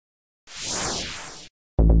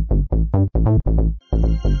Hello.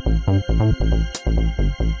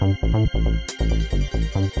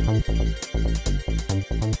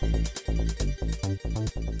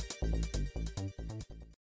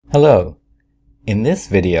 In this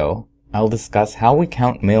video, I'll discuss how we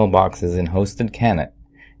count mailboxes in Hosted CanIt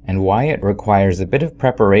and why it requires a bit of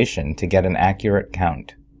preparation to get an accurate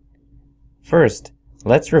count. First,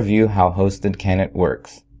 let's review how Hosted CanIt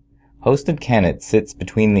works. Hosted CanIt sits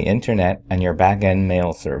between the internet and your back-end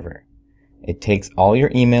mail server. It takes all your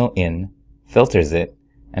email in, filters it,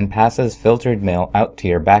 and passes filtered mail out to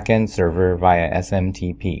your back-end server via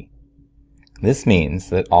SMTP. This means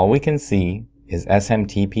that all we can see is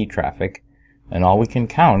SMTP traffic, and all we can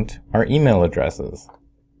count are email addresses.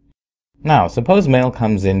 Now, suppose mail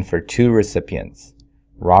comes in for two recipients,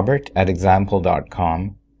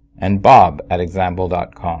 robert@example.com and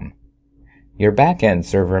bob@example.com. Your back-end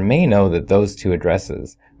server may know that those two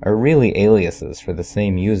addresses are really aliases for the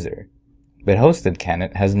same user, but Hosted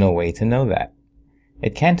CanIt has no way to know that.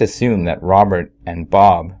 It can't assume that Robert and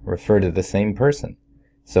Bob refer to the same person,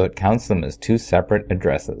 so it counts them as two separate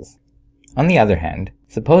addresses. On the other hand,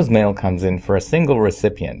 suppose mail comes in for a single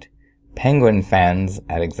recipient,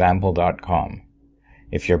 penguinfans@example.com.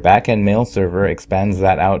 If your back-end mail server expands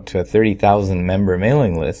that out to a 30,000 member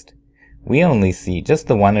mailing list, we only see just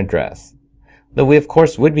the one address, though we of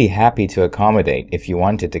course would be happy to accommodate if you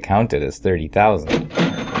wanted to count it as 30,000.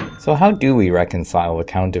 So how do we reconcile the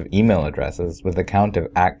count of email addresses with the count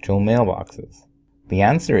of actual mailboxes? The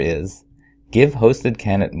answer is, give Hosted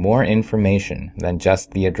CanIt more information than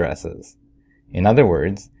just the addresses. In other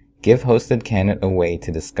words, give Hosted CanIt a way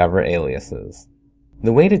to discover aliases.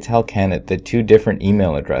 The way to tell CanIt that two different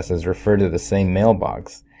email addresses refer to the same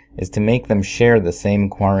mailbox is to make them share the same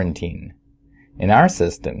quarantine. In our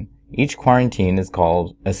system, each quarantine is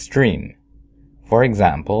called a stream. For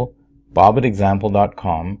example,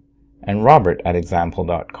 bob@example.com and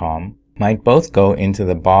robert@example.com might both go into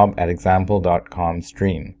the bob@example.com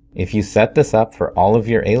stream. If you set this up for all of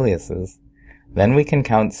your aliases, then we can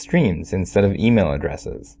count streams instead of email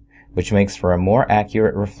addresses, which makes for a more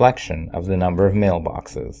accurate reflection of the number of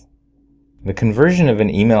mailboxes. The conversion of an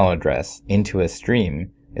email address into a stream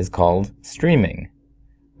is called streaming.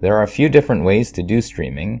 There are a few different ways to do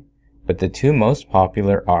streaming, but the two most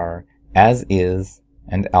popular are as-is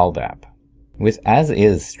and LDAP. With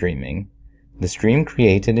as-is streaming, the stream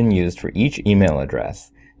created and used for each email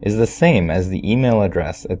address is the same as the email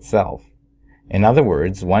address itself. In other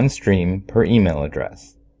words, one stream per email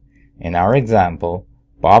address. In our example,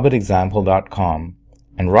 bob@example.com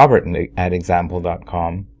and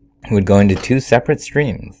robert@example.com would go into two separate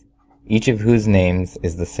streams, each of whose names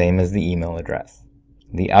is the same as the email address.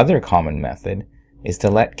 The other common method is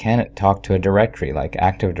to let CanIt talk to a directory like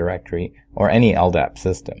Active Directory or any LDAP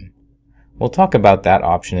system. We'll talk about that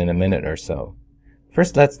option in a minute or so.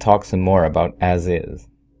 First, let's talk some more about as-is.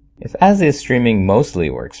 If as-is streaming mostly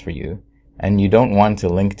works for you, and you don't want to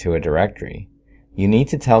link to a directory, you need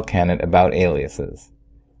to tell CanIt about aliases.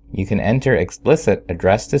 You can enter explicit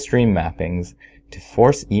address-to-stream mappings to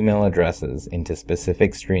force email addresses into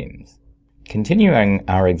specific streams. Continuing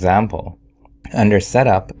our example, under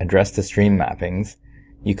Setup Address-to-Stream Mappings,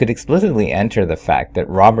 you could explicitly enter the fact that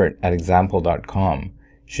robert@example.com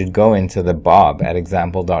should go into the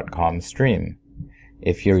bob@example.com stream.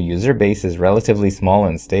 If your user base is relatively small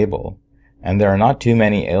and stable, and there are not too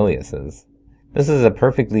many aliases, this is a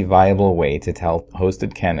perfectly viable way to tell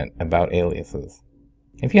Hosted CanIt about aliases.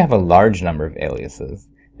 If you have a large number of aliases,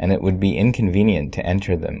 and it would be inconvenient to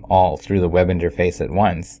enter them all through the web interface at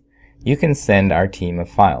once, you can send our team a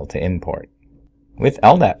file to import. With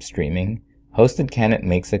LDAP streaming, Hosted CanIt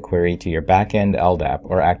makes a query to your backend LDAP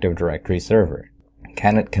or Active Directory server.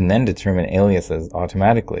 CanIt can then determine aliases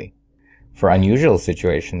automatically. For unusual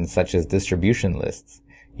situations such as distribution lists,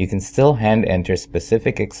 you can still hand-enter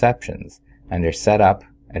specific exceptions under Setup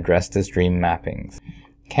Address-to-Stream Mappings.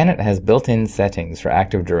 CanIt has built-in settings for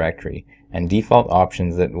Active Directory and default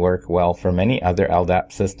options that work well for many other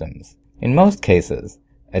LDAP systems. In most cases,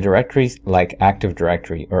 a directory like Active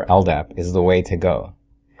Directory or LDAP is the way to go.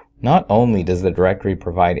 Not only does the directory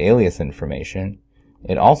provide alias information,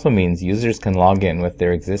 it also means users can log in with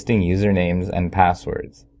their existing usernames and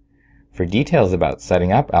passwords. For details about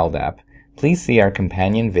setting up LDAP, please see our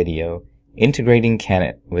companion video, Integrating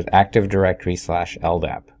CanIt with Active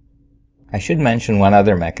Directory/LDAP. I should mention one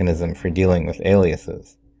other mechanism for dealing with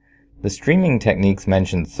aliases. The streaming techniques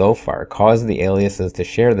mentioned so far cause the aliases to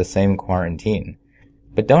share the same quarantine,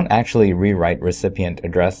 but don't actually rewrite recipient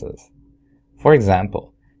addresses. For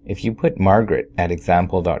example, if you put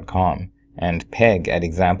Margaret@example.com and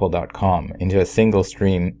Peg@example.com into a single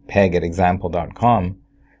stream Peg@example.com,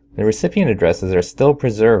 the recipient addresses are still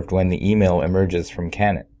preserved when the email emerges from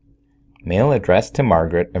CanIt. Mail addressed to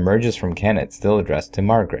Margaret emerges from CanIt still addressed to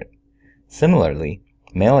Margaret. Similarly,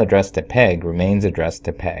 mail addressed to Peg remains addressed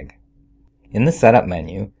to Peg. In the Setup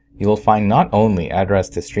menu, you will find not only address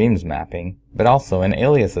to streams mapping, but also an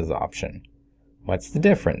aliases option. What's the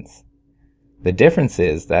difference? The difference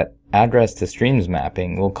is that address to streams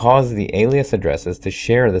mapping will cause the alias addresses to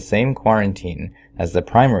share the same quarantine as the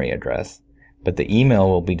primary address, but the email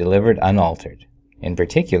will be delivered unaltered. In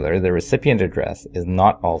particular, the recipient address is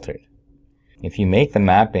not altered. If you make the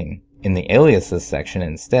mapping in the aliases section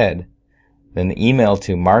instead, then the email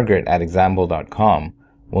to margaret@example.com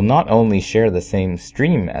will not only share the same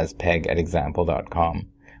stream as peg@example.com,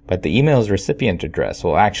 but the email's recipient address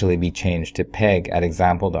will actually be changed to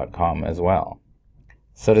peg@example.com as well.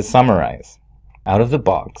 So to summarize, out of the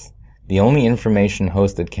box, the only information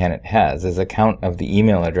Hosted CanIt has is a count of the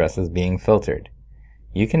email addresses being filtered.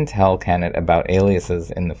 You can tell CanIt about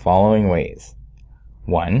aliases in the following ways.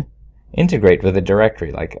 1. Integrate with a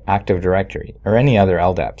directory like Active Directory or any other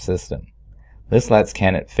LDAP system. This lets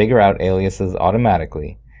CanIt figure out aliases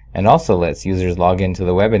automatically and also lets users log into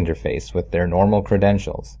the web interface with their normal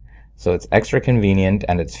credentials, so it's extra convenient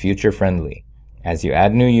and it's future-friendly. As you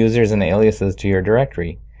add new users and aliases to your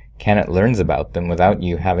directory, CanIt learns about them without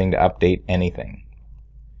you having to update anything.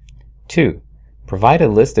 2. Provide a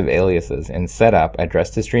list of aliases in Setup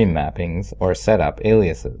address-to-stream mappings or Setup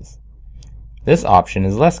aliases. This option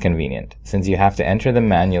is less convenient since you have to enter them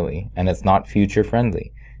manually and it's not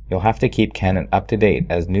future-friendly. You'll have to keep CanIt up to date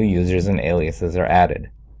as new users and aliases are added.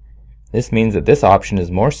 This means that this option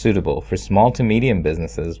is more suitable for small to medium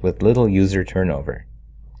businesses with little user turnover.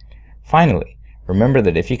 Finally, remember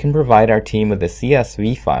that if you can provide our team with a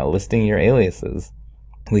CSV file listing your aliases,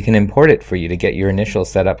 we can import it for you to get your initial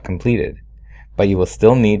setup completed, but you will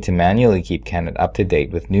still need to manually keep CanIt up to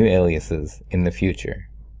date with new aliases in the future.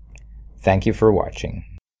 Thank you for watching.